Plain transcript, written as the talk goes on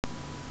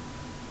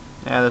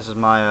Yeah, this is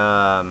my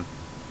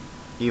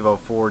Evo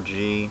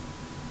 4G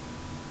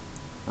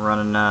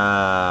running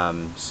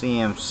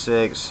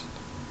CM6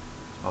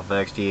 off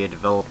XDA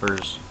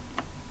developers.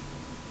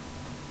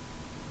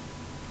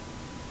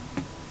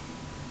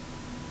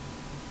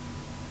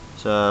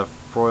 It's a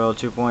Froyo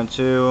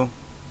 2.2,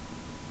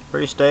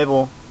 pretty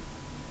stable,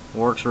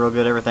 works real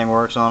good, everything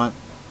works on it.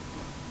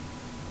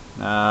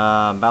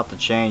 I'm about to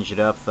change it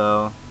up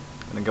though.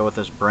 Gonna go with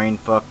this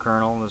brainfuck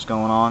kernel that's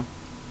going on.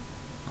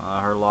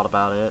 I heard a lot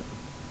about it.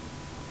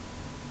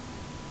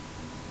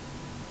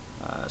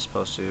 It's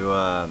supposed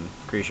to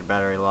increase your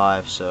battery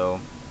life,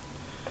 so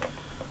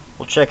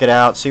we'll check it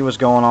out, see what's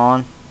going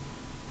on.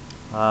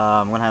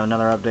 I'm gonna have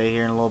another update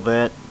here in a little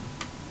bit,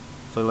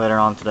 hopefully later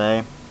on today.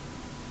 I'm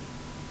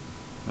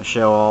gonna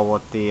show all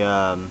what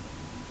the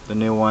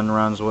new one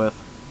runs with.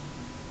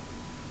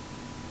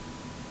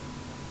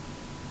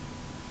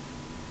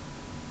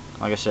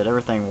 Like I said,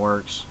 everything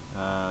works.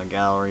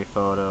 Gallery,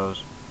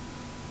 photos,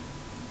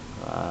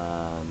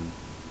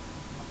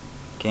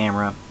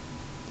 camera,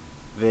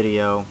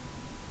 video.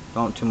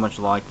 Don't too much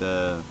like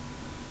the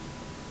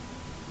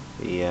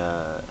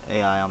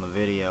AI on the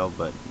video,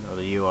 but or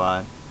the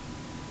UI,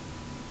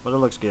 but it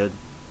looks good.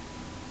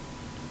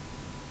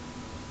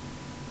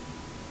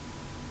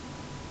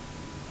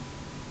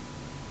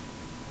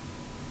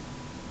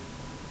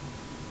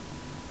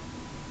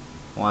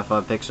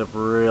 Wi-Fi picks up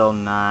real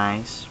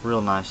nice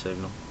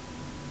signal.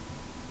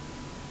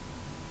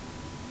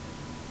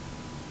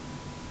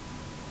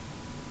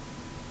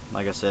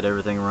 Like I said,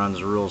 everything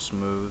runs real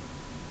smooth.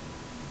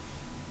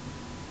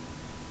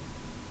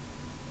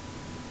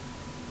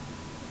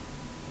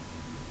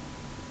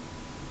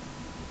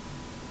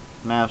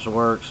 Maps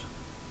works.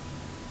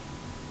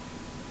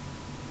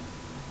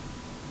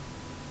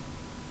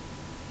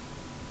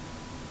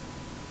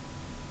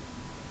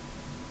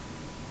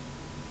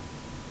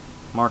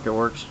 Market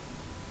works.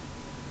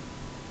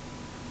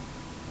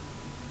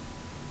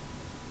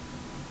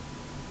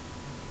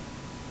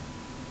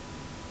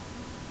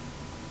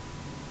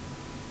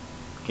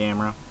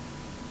 Camera.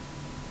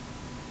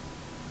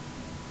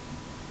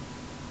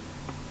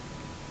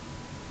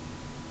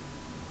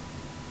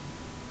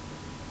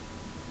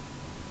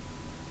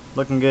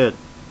 Looking good.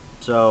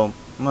 So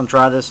I'm gonna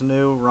try this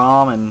new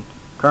ROM and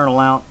kernel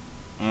out,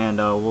 and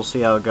we'll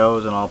see how it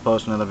goes, and I'll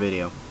post another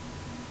video.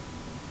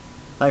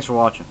 Thanks for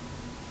watching.